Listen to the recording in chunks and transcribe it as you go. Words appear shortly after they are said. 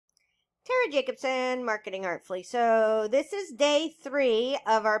Tara Jacobson, Marketing Artfully. So this is day 3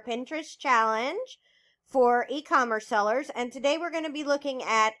 of our Pinterest challenge for e-commerce sellers. And today we're going to be looking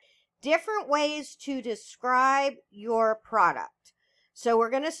at different ways to describe your product. So we're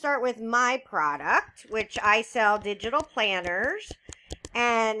going to start with my product, which I sell digital planners.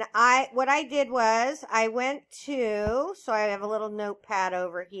 And what I did was I went to, so I have a little notepad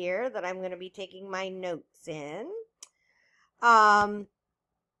over here that I'm going to be taking my notes in.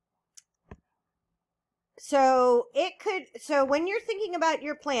 So when you're thinking about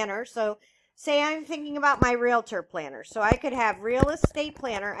your planner, so say I'm thinking about my realtor planner. So I could have real estate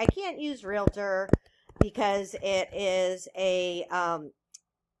planner. I can't use realtor because it is a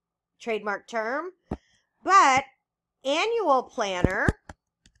trademark term, but annual planner.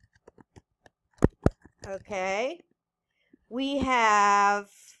 Okay. We have,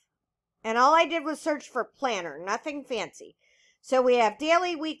 and all I did was search for planner, nothing fancy. So we have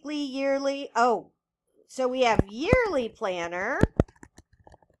daily, weekly, yearly. So we have yearly planner,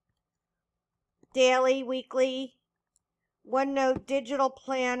 daily, weekly, OneNote digital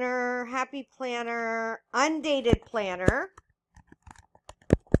planner, happy planner, undated planner.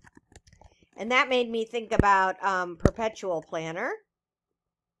 And that made me think about perpetual planner.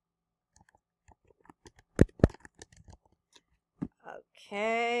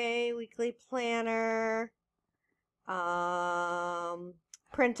 Okay, weekly planner,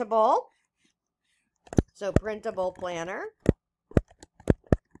 printable. So printable planner.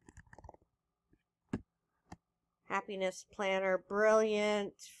 Happiness planner,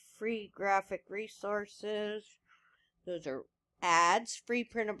 brilliant, free graphic resources. Those are ads. Free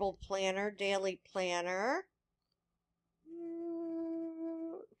printable planner, daily planner.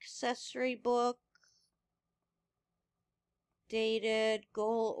 Accessory book. Dated,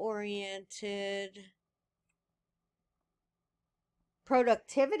 goal-oriented.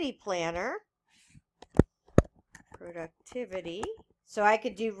 Productivity planner. Productivity. So I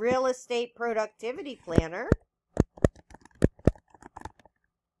could do real estate productivity planner.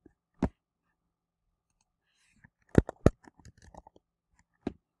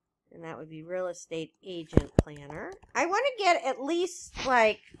 And that would be real estate agent planner. I want to get at least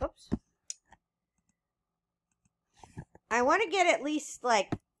like, I want to get at least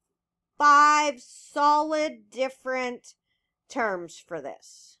like 5 solid different terms for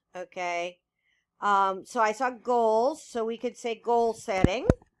this. Okay. So I saw goals, so we could say goal setting.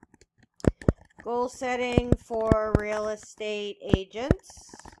 Goal setting for real estate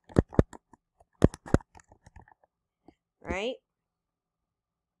agents. Right?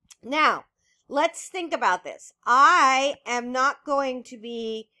 Now, let's think about this. I am not going to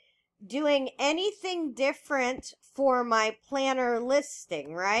be doing anything different for my planner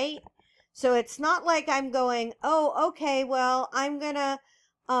listing, right? So it's not like I'm going, oh, okay, well, I'm going to,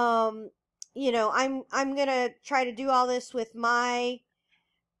 I'm going to try to do all this with my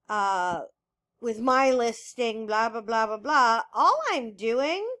listing, blah, blah, blah, blah, blah. All I'm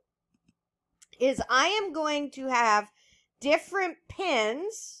doing is I am going to have different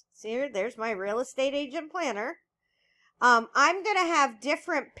pins. See, there's my real estate agent planner. I'm going to have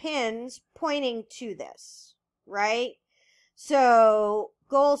different pins pointing to this, right? So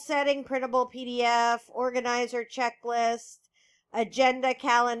goal setting, printable PDF, organizer checklist, agenda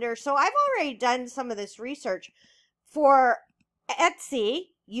calendar. So I've already done some of this research for Etsy.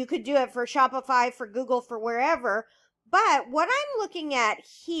 You could do it for Shopify, for Google, for wherever. But what I'm looking at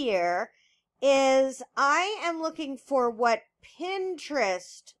here is I am looking for what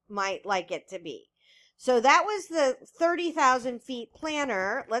Pinterest might like it to be. So that was the 30,000 feet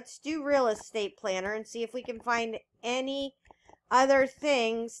planner. Let's do real estate planner and see if we can find any other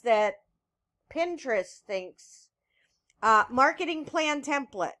things that Pinterest thinks. Marketing plan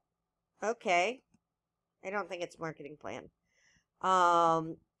template. Okay. I don't think it's marketing plan.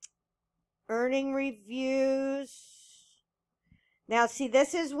 Earning reviews. Now, see,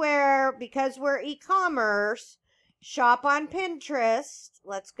 this is where, because we're e-commerce, shop on Pinterest.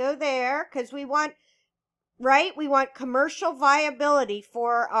 Let's go there because we want, right? We want commercial viability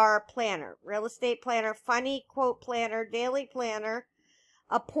for our planner. Real estate planner, funny quote planner, daily planner,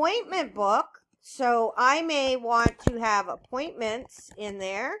 appointment book. So I may want to have appointments in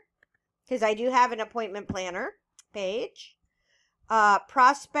there because I do have an appointment planner page.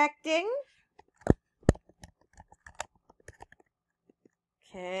 Prospecting.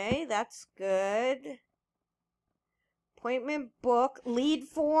 Okay, that's good. Appointment book. Lead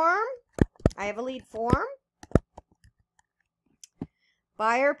form. I have a lead form.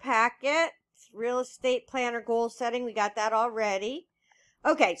 Buyer packet. Real estate planner goal setting. We got that already.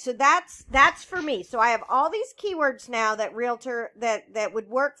 Okay, so that's for me. So I have all these keywords now that that would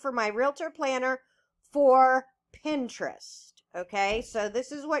work for my realtor planner for Pinterest. Okay, so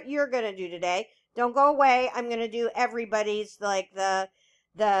this is what you're gonna do today. Don't go away. I'm gonna do everybody's, like the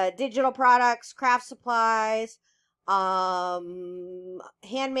digital products, craft supplies, handmade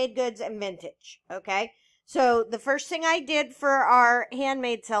goods, and vintage. Okay, so the first thing I did for our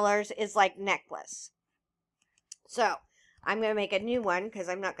handmade sellers is like necklace. So I'm going to make a new one because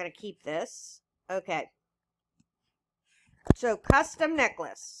I'm not going to keep this. Okay. So custom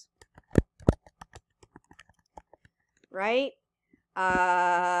necklace. Right?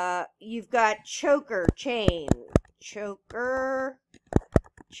 You've got choker chain. Choker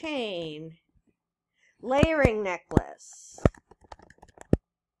chain. Layering necklace.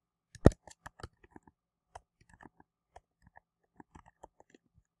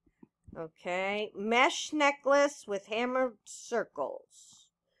 Okay, mesh necklace with hammered circles.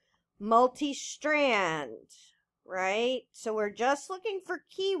 Multi-strand, right? So we're just looking for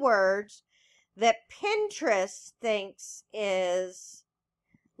keywords that Pinterest thinks is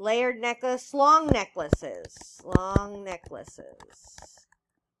layered necklace, long necklaces. Long necklaces.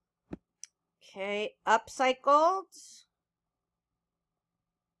 Okay, upcycled.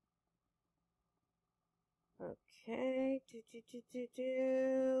 Okay,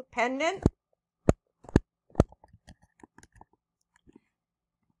 pendant.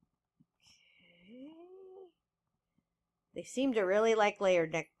 Okay. They seem to really like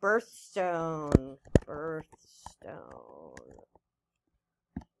layered neck. Birthstone. Birthstone.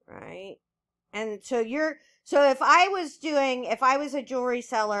 Right? And so if I was a jewelry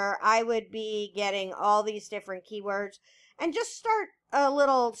seller, I would be getting all these different keywords and just start a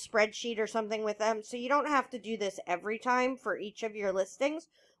little spreadsheet or something with them. So you don't have to do this every time for each of your listings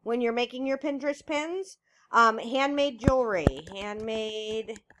when you're making your Pinterest pins. Handmade jewelry.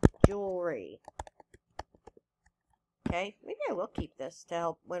 Handmade jewelry. Okay. Maybe I will keep this to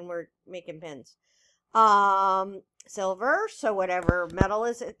help when we're making pins. Silver. So whatever metal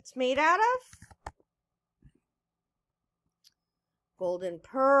it's made out of. Golden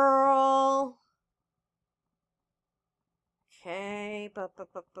pearl. Okay,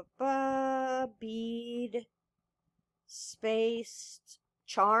 bead, spaced,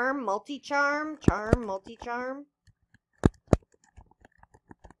 charm, multi-charm, multi-charm.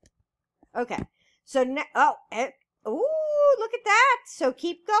 Okay, so now, ooh, look at that. So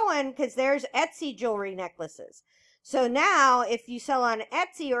keep going, because there's Etsy jewelry necklaces. So now, if you sell on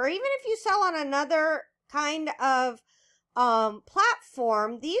Etsy, or even if you sell on another kind of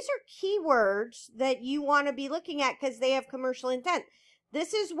platform, these are keywords that you want to be looking at because they have commercial intent.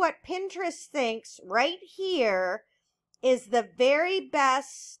 This is what Pinterest thinks right here is the very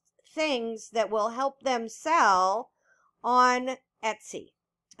best things that will help them sell on Etsy.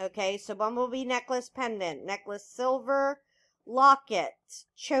 Okay, so bumblebee necklace, pendant, necklace, silver, locket,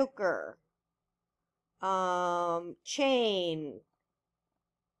 choker, chain,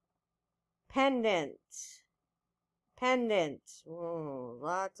 pendant. Pendant. Oh,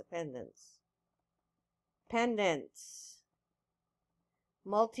 lots of pendants. Pendants.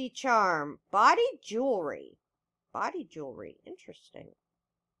 Multi-charm. Body jewelry. Body jewelry. Interesting.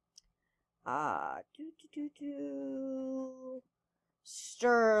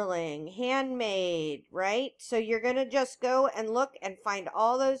 Sterling. Handmade, right? So you're going to just go and look and find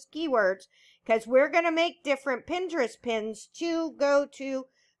all those keywords because we're going to make different Pinterest pins to go to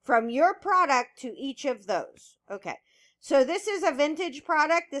from your product to each of those. Okay. So this is a vintage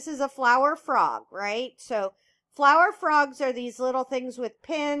product. This is a flower frog, right? So flower frogs are these little things with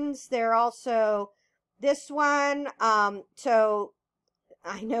pins. They're also this one. So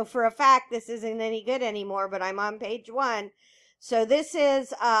I know for a fact this isn't any good anymore, but I'm on page 1. So this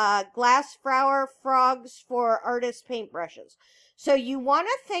is glass flower frogs for artist paintbrushes. So you want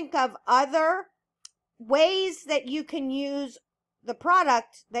to think of other ways that you can use the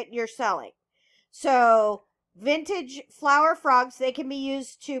product that you're selling. So vintage flower frogs, they can be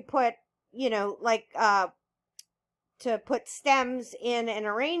used to put, like to put stems in an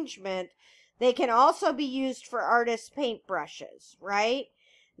arrangement. They can also be used for artist paintbrushes, right?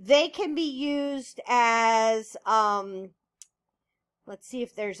 They can be used as, let's see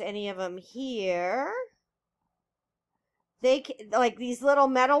if there's any of them here. They can, like these little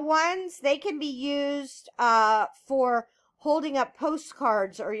metal ones, they can be used for holding up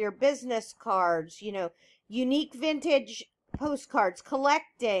postcards or your business cards, unique vintage postcards,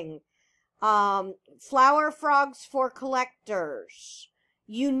 collecting, flower frogs for collectors,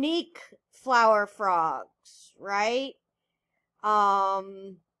 unique flower frogs, right?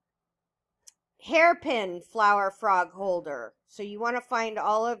 hairpin flower frog holder. So you want to find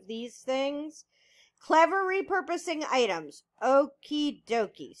all of these things. Clever repurposing items. Okie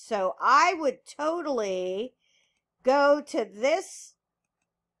dokie. So I would totally go to this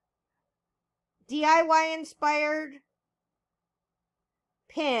DIY inspired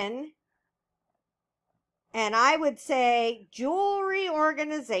pin, and I would say jewelry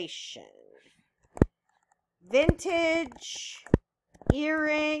organization. Vintage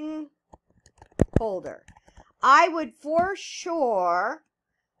earring holder. I would for sure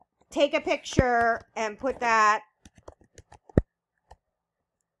take a picture and put that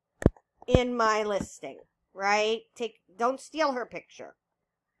in my listing, right? Don't steal her picture,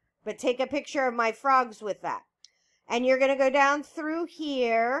 but take a picture of my frogs with that. And you're going to go down through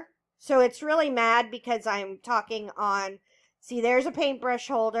here. So it's really mad because I'm talking on, see, there's a paintbrush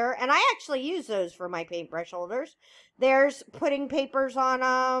holder, and I actually use those for my paintbrush holders. There's putting papers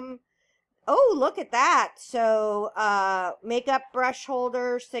on Oh, look at that. So, makeup brush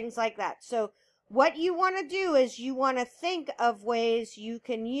holders, things like that. So what you want to do is you want to think of ways you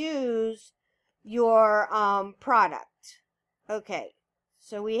can use your product. Okay.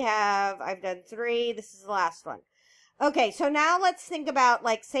 So I've done 3. This is the last one. Okay. So now let's think about,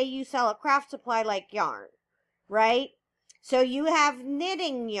 like, say you sell a craft supply like yarn, right? So you have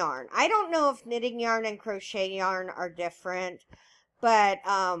knitting yarn. I don't know if knitting yarn and crochet yarn are different, but,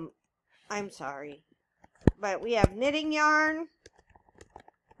 I'm sorry, but we have knitting yarn,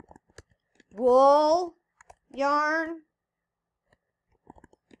 wool yarn,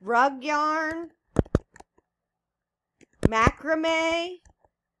 rug yarn, macrame.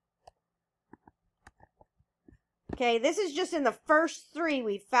 Okay, this is just in the first 3.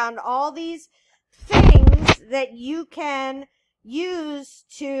 We found all these things that you can use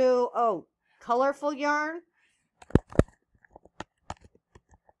to, colorful yarn.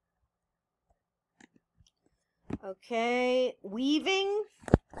 Okay, weaving.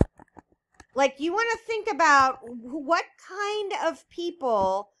 Like, you want to think about what kind of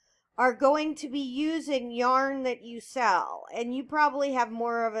people are going to be using yarn that you sell. And you probably have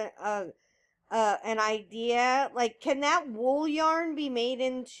more of an idea. Like, can that wool yarn be made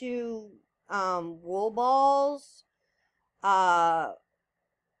into wool balls? Macrame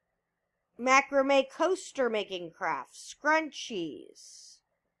coaster making crafts, scrunchies.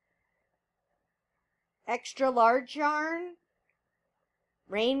 Extra large yarn,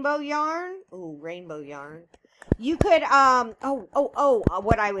 rainbow yarn. Ooh, rainbow yarn. You could,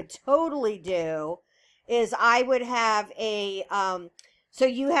 what I would totally do is I would have a, so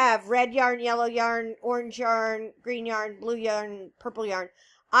you have red yarn, yellow yarn, orange yarn, green yarn, blue yarn, purple yarn.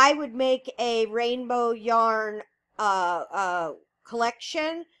 I would make a rainbow yarn,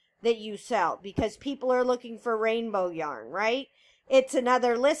 collection that you sell because people are looking for rainbow yarn, right? It's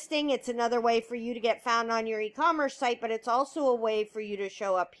another listing. It's another way for you to get found on your e-commerce site, but it's also a way for you to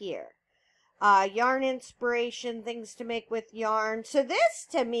show up here. Yarn inspiration, things to make with yarn. So this,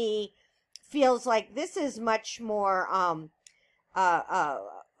 to me, feels like this is much more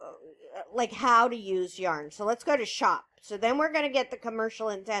like how to use yarn. So let's go to shop. So then we're going to get the commercial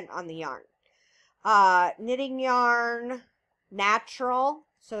intent on the yarn. Knitting yarn, natural.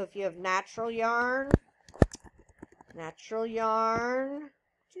 So if you have natural yarn, we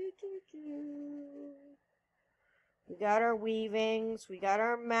got our weavings, we got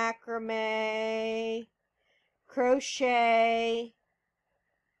our macrame, crochet,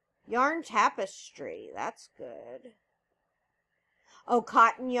 yarn tapestry, that's good. Oh,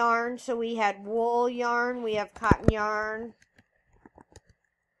 cotton yarn, so we had wool yarn, we have cotton yarn,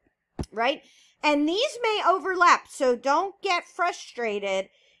 right? And these may overlap, so don't get frustrated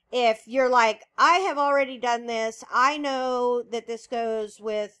if you're like, I have already done this. I know that this goes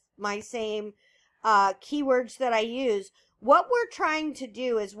with my same keywords that I use. What we're trying to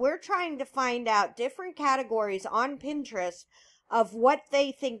do is we're trying to find out different categories on Pinterest of what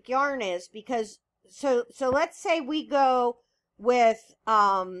they think yarn is. Because, so let's say we go with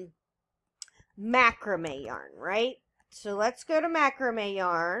macrame yarn, right? So let's go to macrame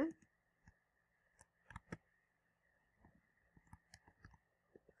yarn.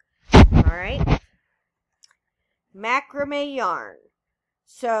 All right. Macrame yarn.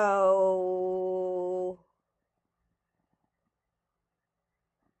 So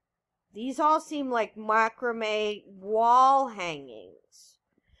these all seem like macrame wall hangings.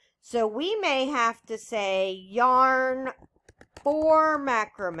 So we may have to say yarn for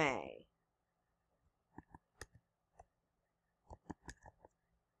macrame.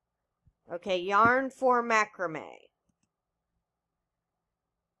 Okay, yarn for macrame.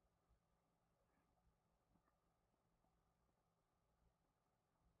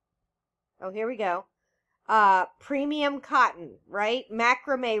 Oh, here we go. Premium cotton, right?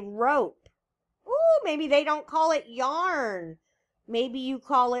 Macrame rope. Ooh, maybe they don't call it yarn. Maybe you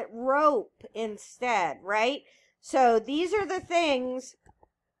call it rope instead, right? So these are the things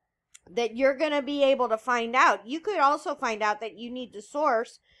that you're going to be able to find out. You could also find out that you need to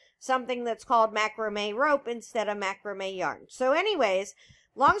source something that's called macrame rope instead of macrame yarn. So anyways,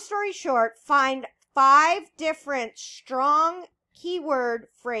 long story short, find 5 different strong keyword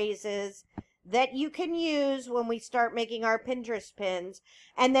phrases that you can use when we start making our Pinterest pins,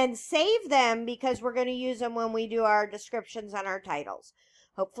 and then save them because we're going to use them when we do our descriptions and our titles.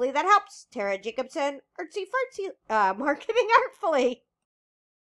 Hopefully that helps. Tara Jacobson, Artsy Fartsy, Marketing Artfully.